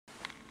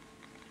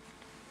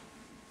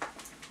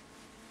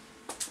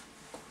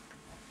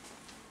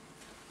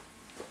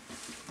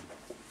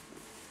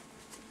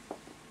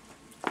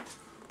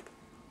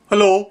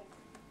Hello,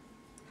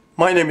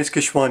 my name is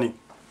Keshwani.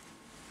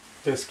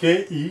 That's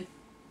Keshwani,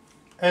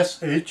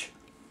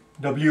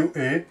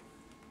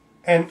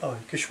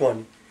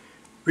 Keshwani.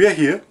 We are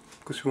here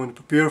because we want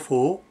to prepare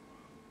for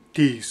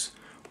TEAS.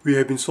 We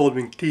have been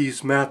solving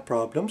TEAS math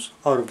problems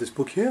out of this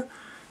book here,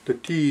 the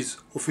TEAS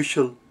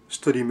Official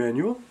Study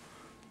Manual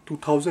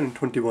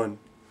 2021.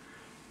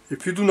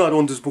 If you do not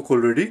own this book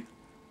already,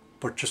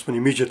 purchase one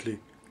immediately.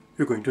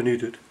 You're going to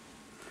need it.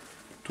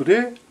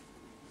 Today,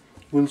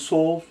 we'll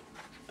solve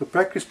the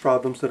practice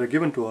problems that are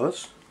given to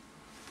us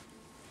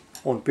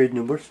on page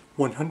number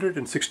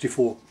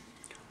 164,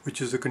 which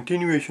is a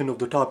continuation of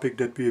the topic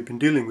that we have been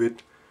dealing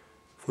with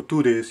for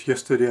 2 days,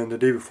 yesterday and the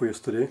day before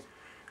yesterday.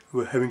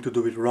 We're having to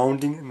do with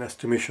rounding and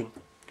estimation.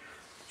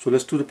 So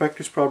let's do the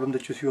practice problem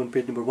that you see on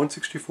page number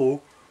 164.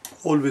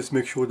 Always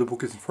make sure the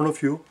book is in front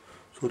of you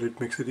so that it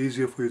makes it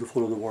easier for you to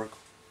follow the work.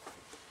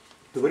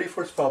 The very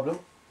first problem,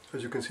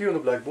 as you can see on the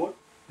blackboard,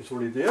 it's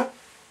already there.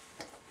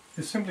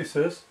 It simply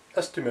says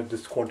estimate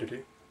this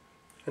quantity.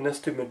 An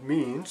estimate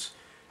means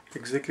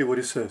exactly what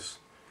it says.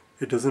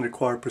 It doesn't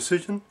require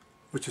precision,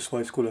 which is why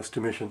it's called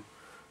estimation.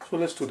 So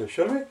let's do this,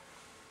 shall we?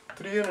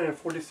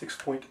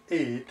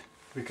 346.8,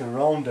 we can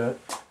round that.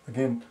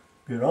 Again,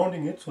 we're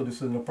rounding it, so this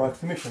is an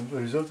approximation.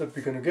 The result that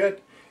we're going to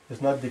get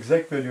is not the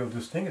exact value of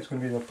this thing, it's going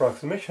to be an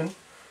approximation.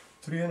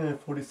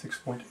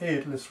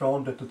 346.8, let's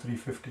round that to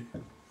 350.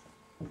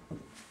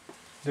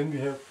 Then we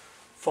have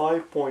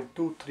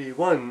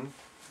 5.231,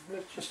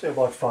 let's just say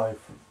about 5.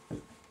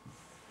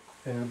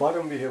 And in the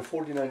bottom we have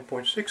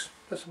 49.6,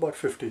 that's about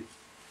 50.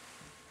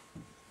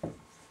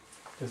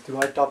 Let's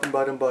divide top and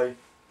bottom by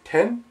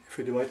 10. If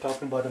we divide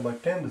top and bottom by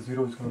 10, the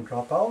 0 is going to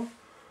drop out.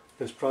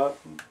 Let's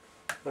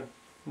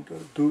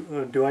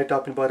divide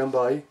top and bottom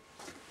by,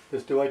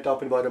 let's divide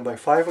top and bottom by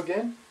 5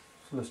 again.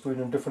 So let's do it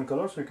in a different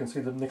color so you can see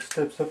the next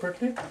step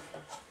separately.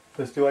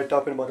 Let's divide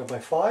top and bottom by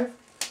 5.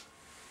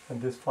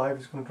 And this 5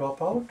 is going to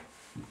drop out.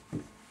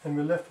 And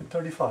we're left with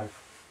 35.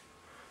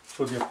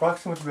 So the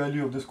approximate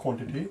value of this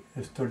quantity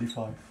is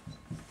 35.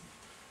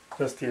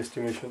 That's the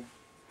estimation.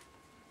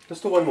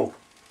 Let's do one more.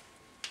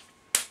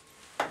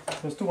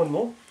 Let's do one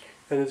more.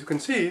 And as you can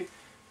see,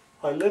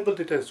 I labeled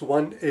it as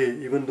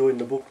 1A, even though in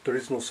the book there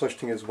is no such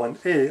thing as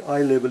 1A.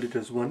 I labeled it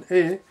as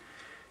 1A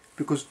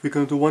because we're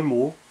going to do one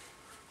more,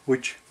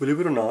 which, believe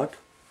it or not,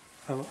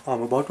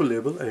 I'm about to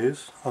label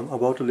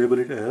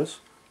it as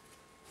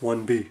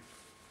 1B.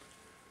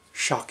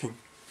 Shocking.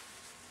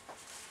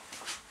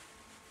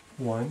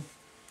 1B.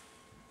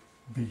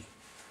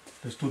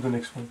 Let's do the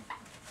next one.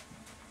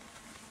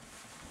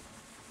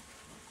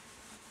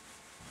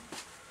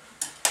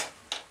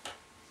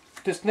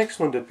 This next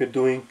one that we're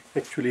doing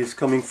actually is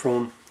coming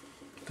from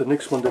the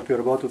next one that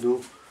we're about to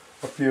do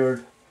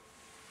appeared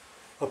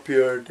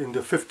in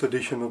the 5th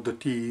edition of the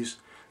TEAS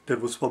that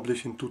was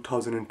published in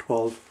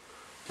 2012.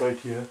 Right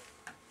here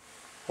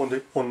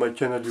on my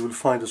channel you will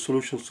find the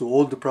solutions to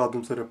all the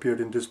problems that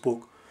appeared in this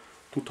book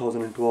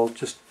 2012.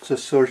 Just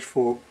search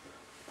for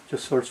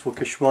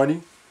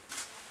Keshwani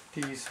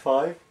TEAS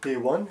 5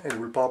 A1 and it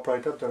will pop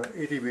right up. There are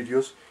 80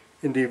 videos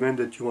in the event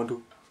that you want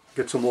to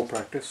get some more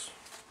practice.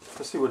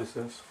 Let's see what it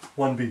says.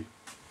 1B.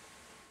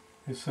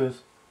 It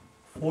says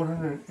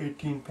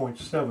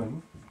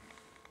 418.7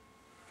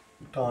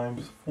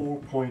 times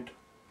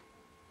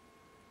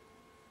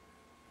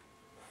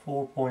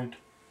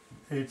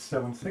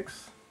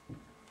 4.876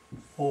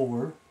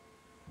 over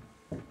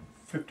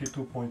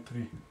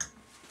 52.3.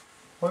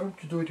 Why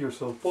don't you do it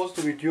yourself? Pause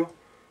the video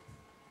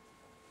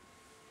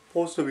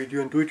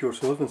and do it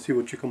yourself and see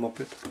what you come up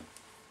with.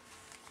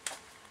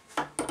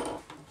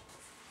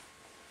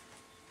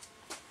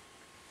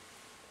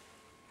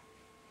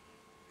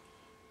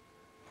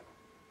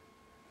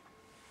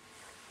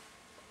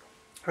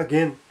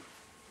 Again,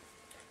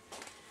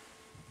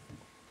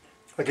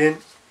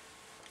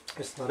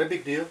 it's not a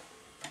big deal.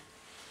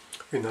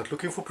 We're not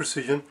looking for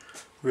precision,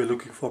 we're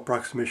looking for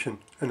approximation.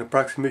 And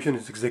approximation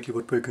is exactly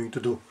what we're going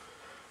to do.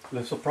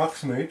 Let's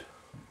approximate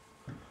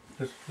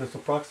this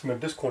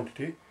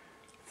quantity,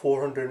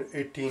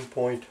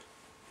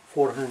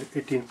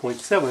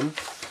 418.7,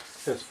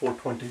 that's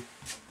 420.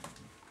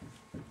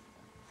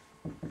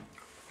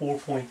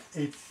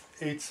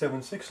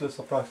 4.876, let's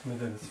approximate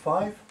that as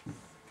 5.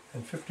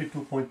 And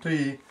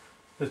 52.3,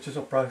 let's just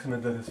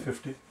approximate that as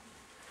 50.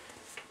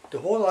 The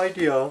whole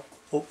idea of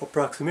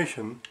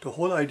approximation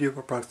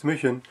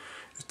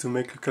is to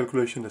make the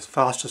calculation as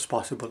fast as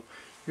possible.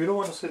 You don't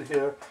want to sit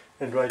here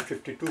and write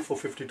 52 for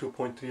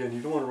 52.3 and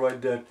you don't want to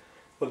write that.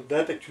 Well,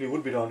 that actually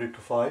would be rounded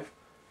to 5.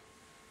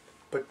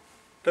 But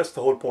that's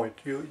the whole point.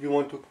 You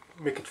want to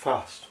make it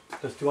fast.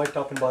 Let's divide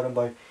top and bottom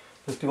by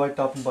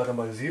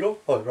 0,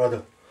 or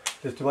rather,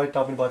 let's divide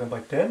top and bottom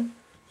by 10.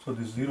 So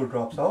this 0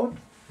 drops out.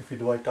 If we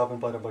divide top and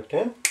bottom by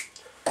 10,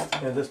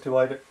 and let's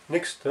divide it,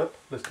 next step,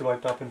 let's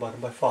divide top and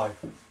bottom by 5.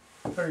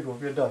 There you go,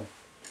 we are done.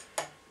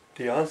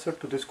 The answer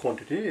to this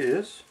quantity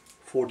is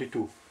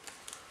 42.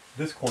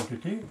 This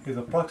quantity is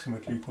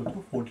approximately equal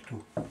to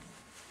 42.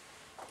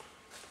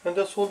 And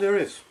that's all there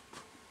is.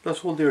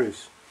 That's all there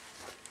is.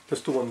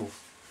 Let's do one more.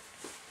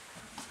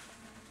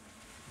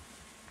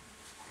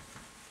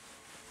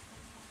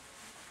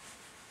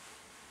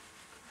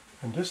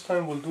 And this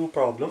time we'll do a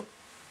problem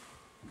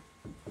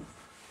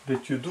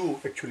that you do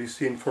actually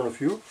see in front of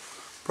you.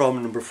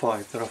 Problem number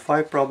 5. There are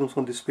 5 problems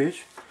on this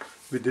page.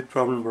 We did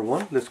problem number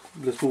 1. Let's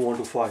move on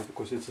to 5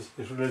 because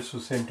it relates to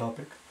the same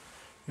topic.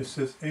 It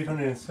says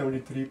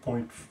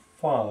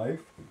 873.5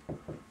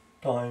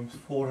 times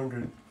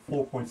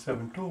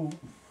 404.72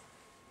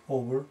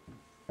 over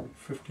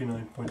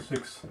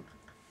 59.6.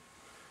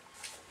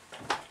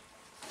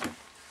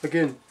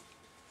 Again,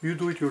 you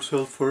do it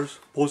yourself first.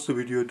 Pause the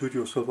video, do it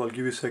yourself. I'll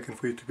give you a second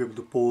for you to be able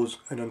to pause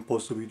and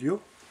unpause the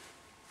video.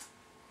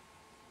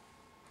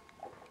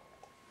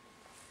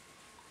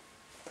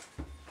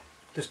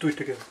 Let's do it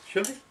together,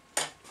 shall we?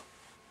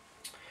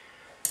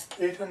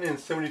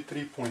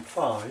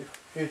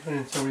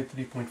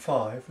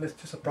 873.5, let's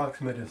just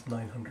approximate it as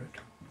 900.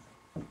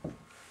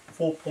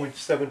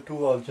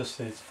 4.72, I'll just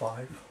say it's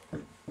 5.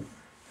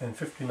 And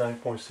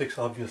 59.6,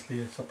 obviously,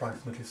 it's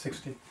approximately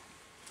 60.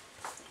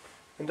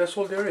 And that's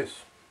all there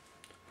is.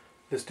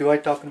 Let's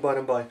divide top and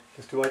bottom by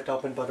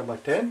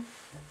 10.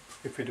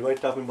 If we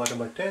divide top and bottom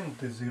by 10,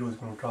 this 0 is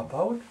going to drop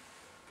out.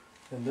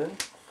 And then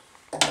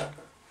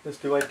let's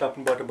divide top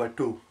and bottom by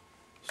 2.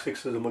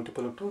 6 is a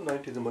multiple of 2,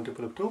 90 is a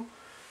multiple of 2.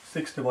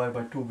 6 divided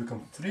by 2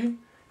 becomes 3.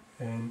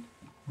 And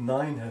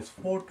 9 has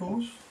 4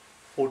 2's.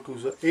 4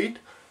 2's are 8.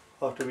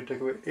 After we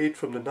take away 8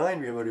 from the 9,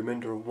 we have a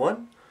remainder of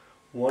 1.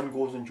 1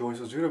 goes and joins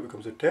a 0,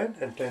 becomes a 10.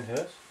 And 10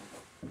 has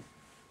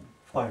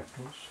 5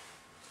 2's.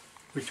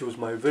 Which was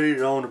my very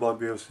roundabout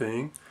way of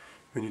saying,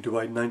 when you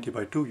divide 90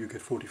 by 2, you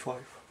get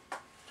 45.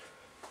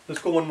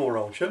 Let's go one more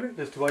round, shall we?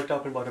 Let's divide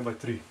top and bottom by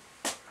 3.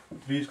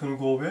 3 is going to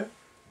go away.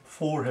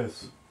 4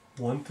 has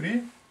 1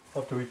 3.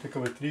 After we take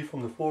away 3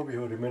 from the 4, we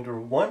have a remainder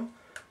of 1.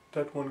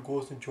 That one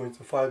goes and joins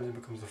the 5 and it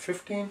becomes a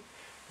 15.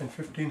 And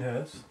 15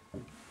 has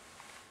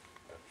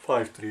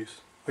 5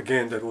 3's.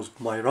 Again, that was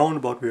my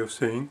roundabout way of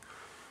saying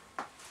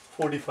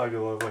 45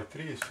 divided by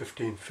 3 is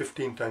 15.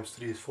 15 times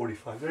 3 is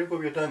 45. There you go,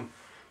 we are done.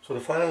 So the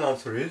final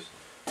answer is,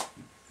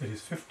 it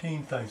is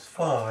 15 times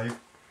 5,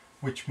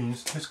 which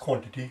means this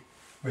quantity,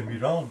 when we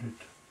round it,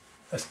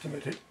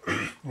 estimate it,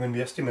 when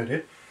we estimate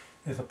it,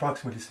 is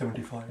approximately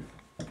 75.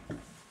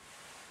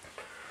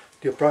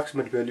 The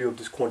approximate value of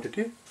this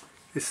quantity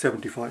is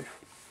 75.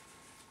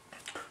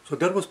 So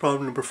that was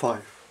problem number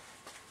 5.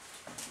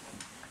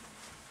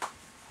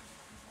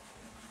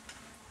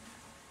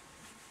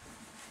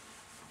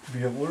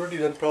 We have already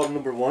done problem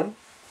number 1.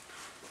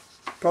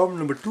 Problem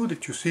number 2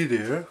 that you see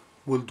there,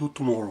 we'll do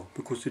tomorrow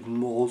because it's a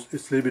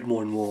little bit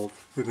more involved.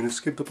 We're going to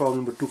skip the problem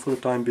number 2 for the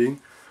time being.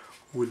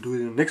 We'll do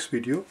it in the next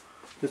video.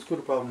 Let's go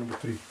to problem number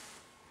 3.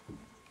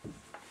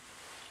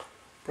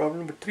 Problem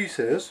number 3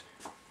 says,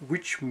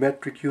 which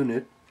metric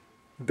unit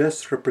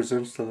best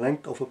represents the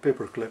length of a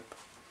paper clip?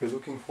 We're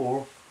looking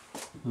for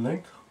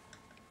length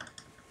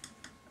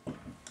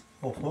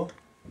of a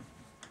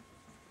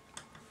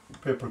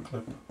paper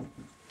clip.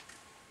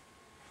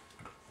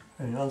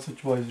 And answer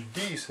choice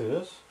D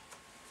says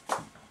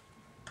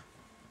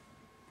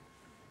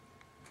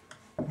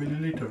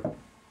milliliter.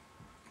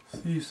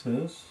 C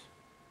says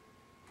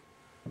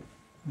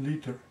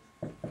liter.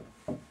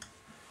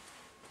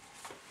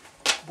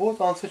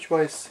 Both answer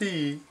choice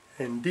C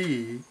and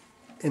D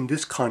in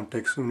this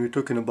context, when we're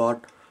talking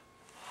about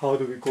how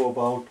do we go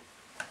about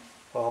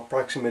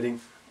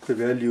approximating the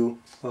value,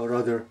 or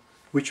rather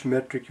which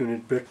metric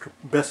unit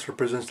best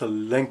represents the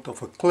length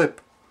of a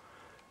clip.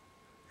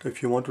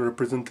 If you want to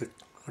represent the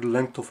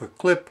length of a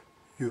clip,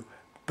 you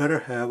better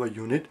have a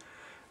unit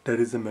that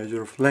is a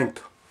measure of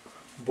length.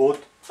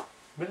 Both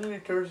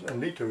milliliters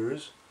and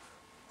liters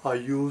are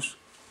used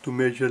to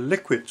measure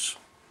liquids.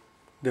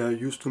 They are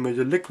used to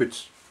measure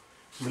liquids.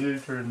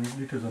 Milliliter and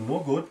liters are no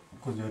good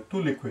because they are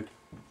too liquid.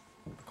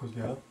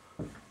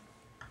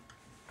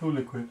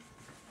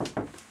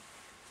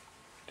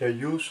 They are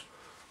used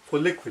for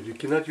liquid. You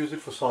cannot use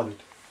it for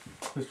solid.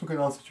 Let's look at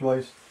answer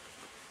choice.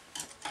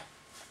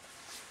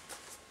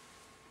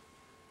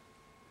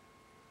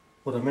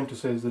 What I meant to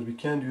say is that we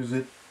cannot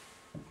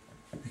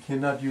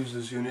use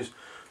these units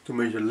to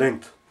measure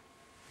length.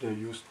 They are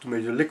used to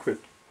measure liquid.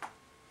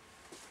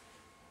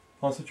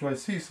 Answer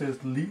choice C says,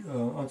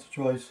 answer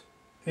choice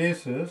A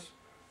says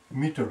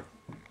meter.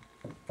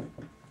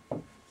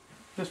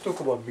 Let's talk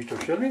about meter,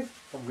 shall we?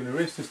 I'm going to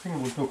erase this thing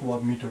and we'll talk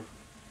about meter.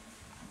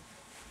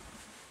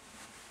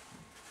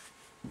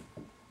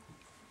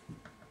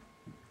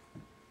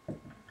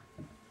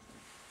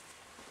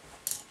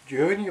 Do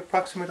you have any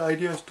approximate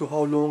idea as to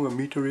how long a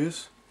meter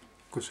is?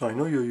 Because I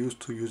know you're used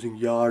to using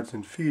yards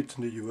and feet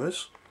in the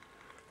US.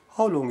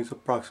 How long is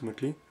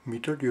approximately a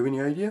meter? Do you have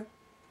any idea?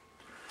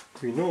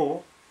 We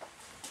know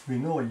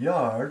a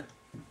yard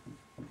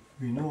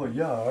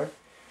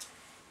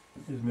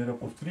is made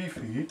up of 3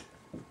 feet,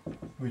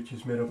 which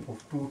is made up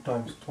of 2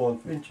 times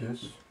 12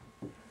 inches,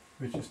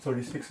 which is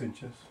 36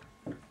 inches.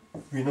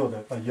 We know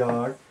that a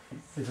yard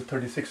is a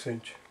 36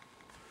 inch.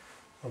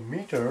 A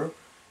meter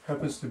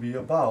happens to be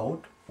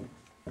about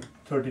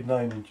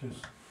 39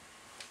 inches,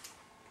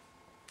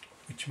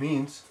 which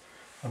means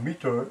a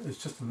meter is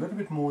just a little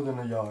bit more than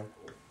a yard.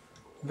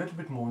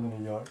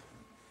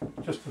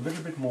 just a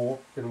little bit more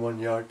than 1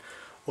 yard,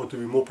 or to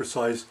be more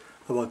precise,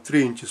 about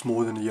 3 inches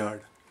more than a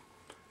yard.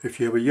 If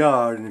you have a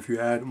yard and if you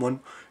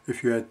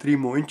add 3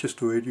 more inches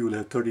to it, you will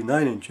have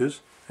 39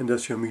 inches, and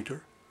that's your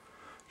meter.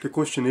 The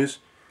question is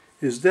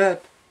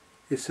that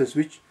it says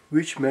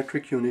which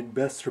metric unit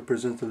best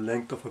represents the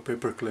length of a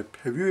paper clip.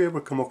 Have you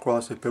ever come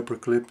across a paper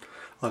clip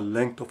a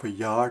length of a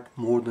yard,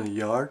 more than a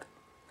yard?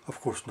 Of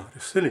course not.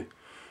 It's silly.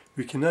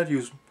 We cannot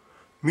use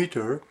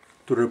meter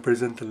to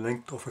represent the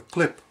length of a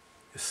clip.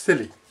 It's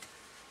silly.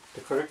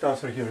 The correct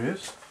answer here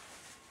is,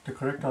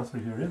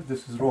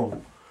 this is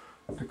wrong.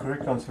 The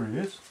correct answer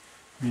is,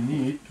 we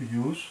need to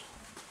use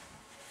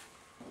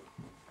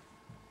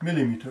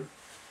millimeter.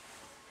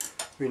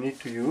 We need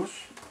to use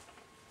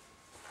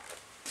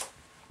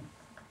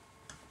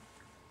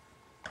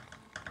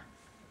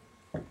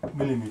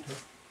millimeter,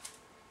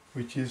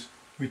 which is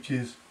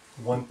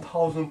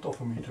 1/1000th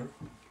of a meter.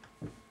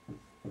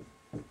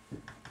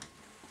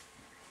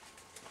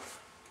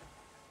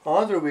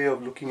 Another way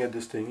of looking at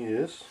this thing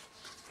is,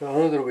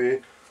 another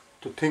way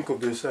to think of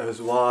this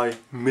as why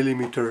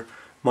millimeter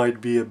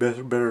might be a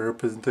better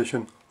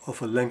representation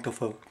of a length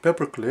of a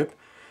paper clip,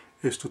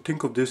 is to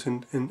think of this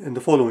in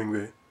the following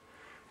way.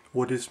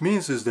 What this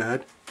means is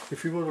that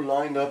if you were to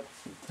line up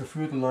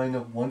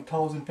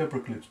 1000 paper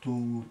clips,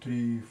 2,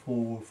 3,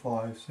 4,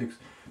 5, 6,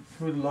 if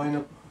you were to line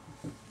up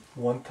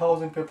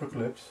 1000 paper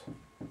clips,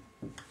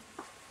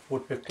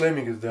 what we're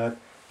claiming is that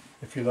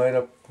if you line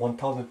up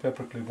 1000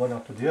 paper clips one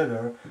after the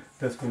other,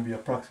 that's going to be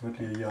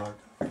approximately a yard,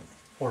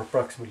 or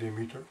approximately a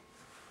meter.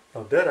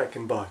 Now that I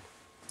can buy,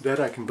 that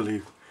I can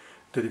believe,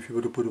 that if you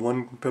were to put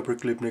one paper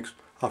clip next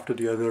after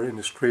the other in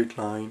a straight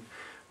line,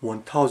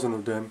 1000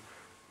 of them,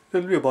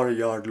 they'll be about a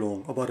yard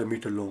long, about a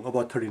meter long,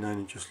 about 39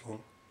 inches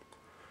long.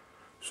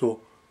 So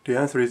the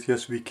answer is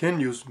yes, we can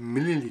use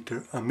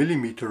millimeter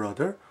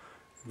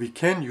we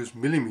can use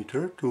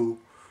millimeter to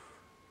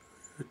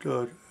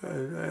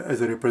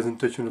as a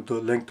representation of the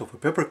length of a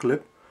paper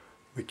clip.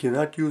 We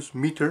cannot use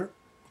meter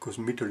because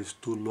meter is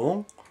too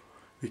long.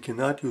 We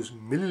cannot use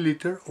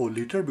milliliter or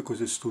liter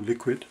because it's too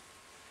liquid.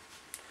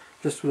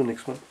 Let's do the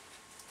next one.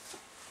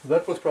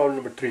 That was problem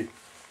number 3.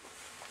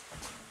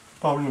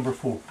 Problem number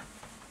 4.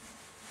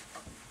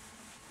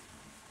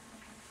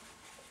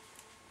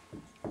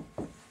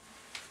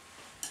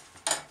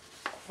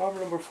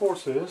 Problem number 4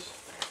 says,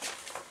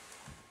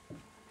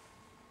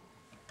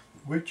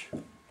 which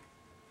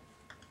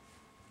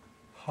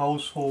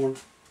household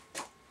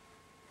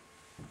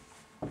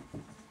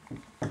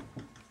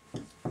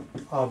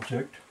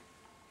object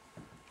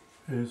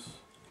is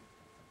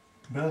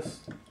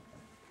best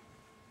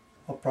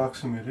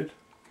approximated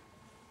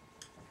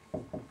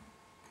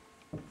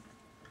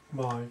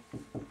by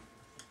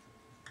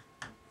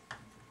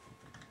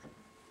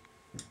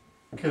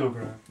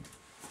kilogram.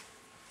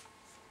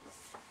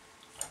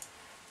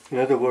 In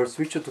other words,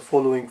 which of the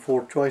following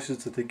 4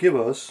 choices that they give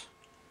us,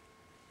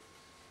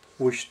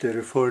 which they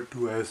refer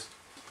to as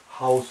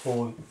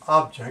household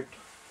object,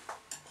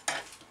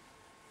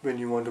 when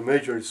you want to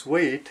measure its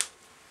weight,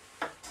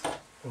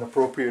 an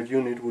appropriate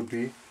unit would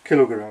be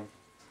kilogram.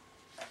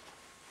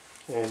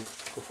 And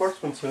the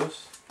first one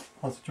says,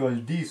 answer choice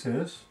D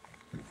says,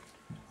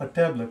 a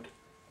tablet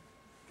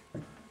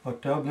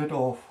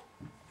of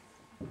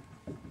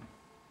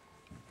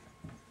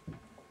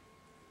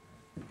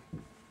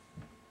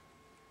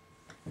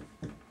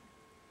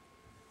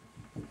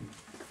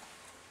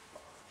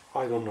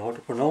I don't know how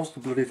to pronounce the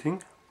bloody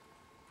thing.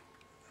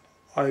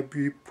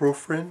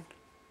 Ibuprofen.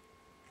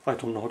 I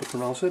don't know how to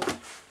pronounce it.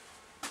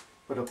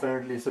 But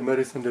apparently it's a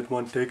medicine that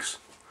one takes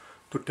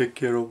to take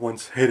care of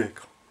one's headache,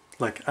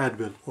 like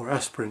Advil or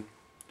aspirin.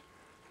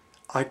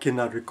 I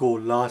cannot recall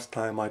last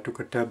time I took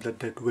a tablet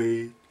that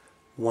weighed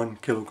 1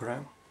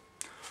 kilogram.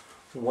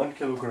 So 1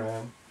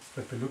 kilogram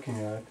that we're looking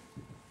at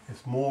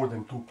is more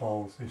than 2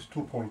 pounds. It's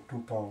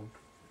 2.2 pounds.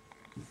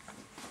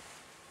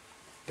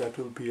 That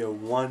will be a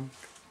one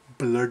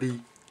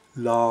bloody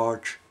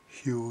large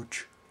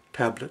huge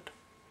tablet.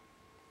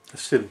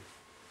 That's silly.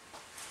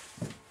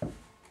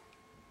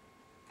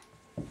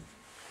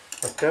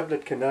 A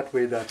tablet cannot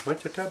weigh that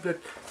much.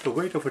 The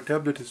weight of a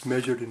tablet is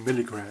measured in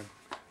milligram,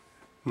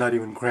 not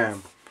even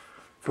gram.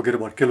 Forget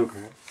about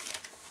kilogram.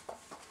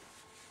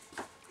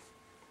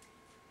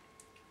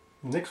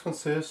 Next one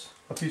says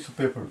a piece of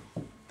paper.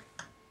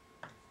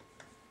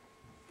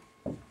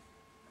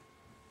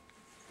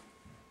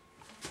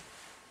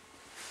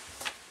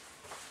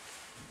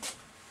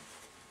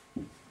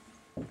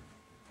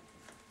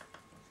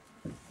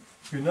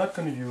 We're not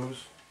going to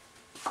use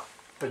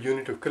a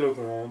unit of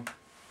kilogram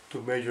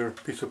to measure a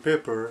piece of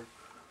paper.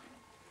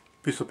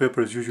 Piece of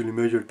paper is usually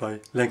measured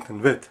by length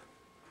and width.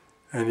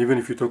 And even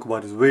if you talk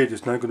about its weight,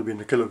 it's not going to be in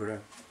the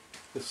kilogram.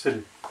 It's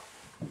silly.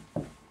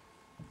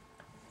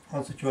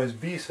 Answer choice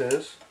B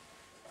says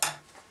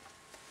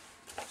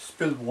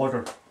spilled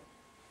water.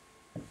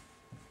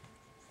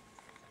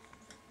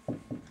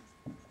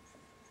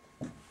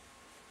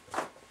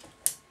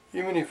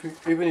 Even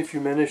if you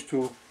manage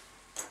to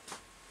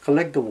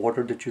collect the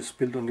water that you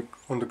spilled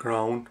on the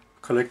ground,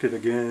 collect it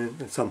again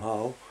and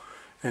somehow,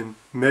 and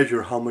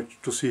measure how much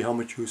to see how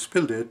much you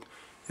spilled it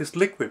is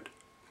liquid,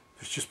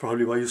 which is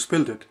probably why you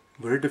spilled it.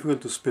 Very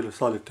difficult to spill a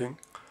solid thing.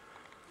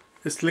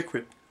 It's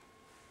liquid,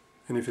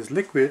 and if it's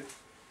liquid,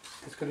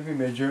 it's going to be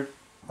measured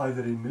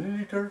either in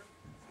milliliter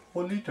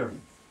or liter.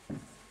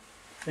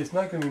 It's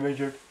not going to be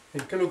measured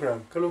in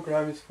kilogram.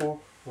 Kilogram is for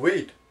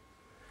weight.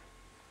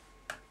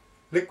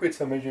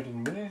 Liquids are measured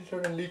in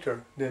milliliter and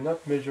liter. They're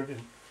not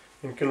measured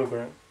in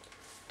kilogram.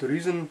 The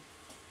reason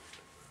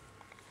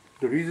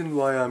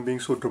why I'm being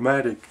so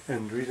dramatic,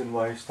 and the reason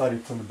why I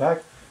started from the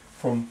back,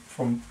 from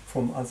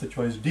answer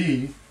choice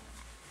D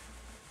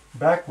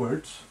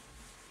backwards,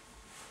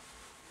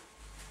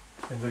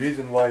 and the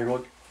reason why I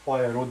wrote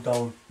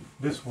down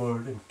this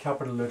word in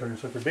capital letter in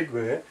such a big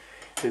way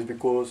is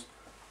because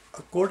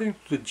according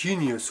to the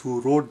genius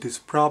who wrote this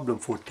problem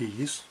for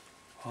TEAS,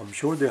 I'm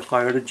sure they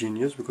hired a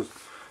genius because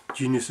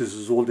geniuses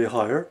is all they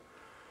hire.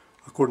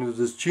 According to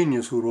this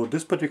genius who wrote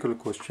this particular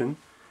question,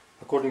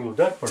 according to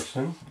that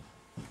person,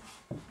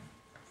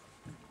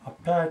 a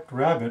pet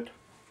rabbit,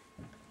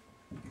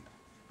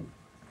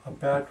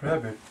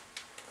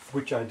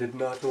 which I did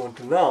not know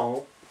until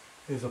now,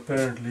 is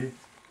apparently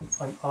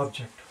an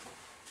object.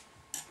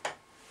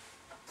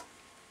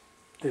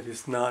 It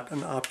is not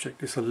an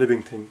object, it's a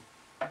living thing.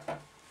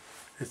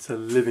 It's a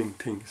living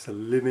thing, it's a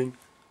living,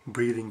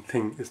 breathing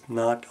thing. It's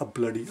not a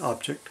bloody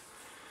object.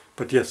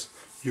 But yes,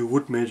 you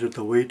would measure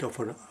the weight of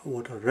a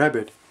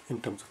rabbit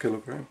in terms of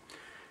kilogram.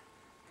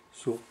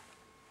 So,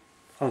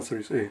 answer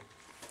is A.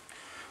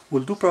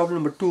 We'll do problem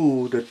number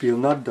 2 that we have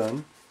not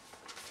done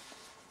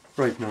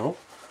right now,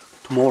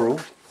 tomorrow,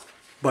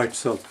 by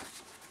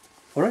itself.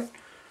 Alright?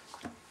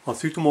 I'll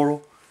see you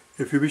tomorrow.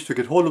 If you wish to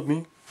get hold of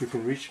me, you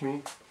can reach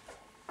me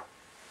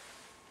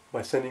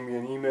by sending me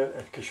an email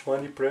at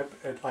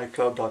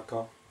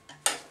keshwaniprep@icloud.com.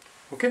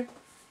 Okay?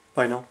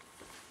 Bye now.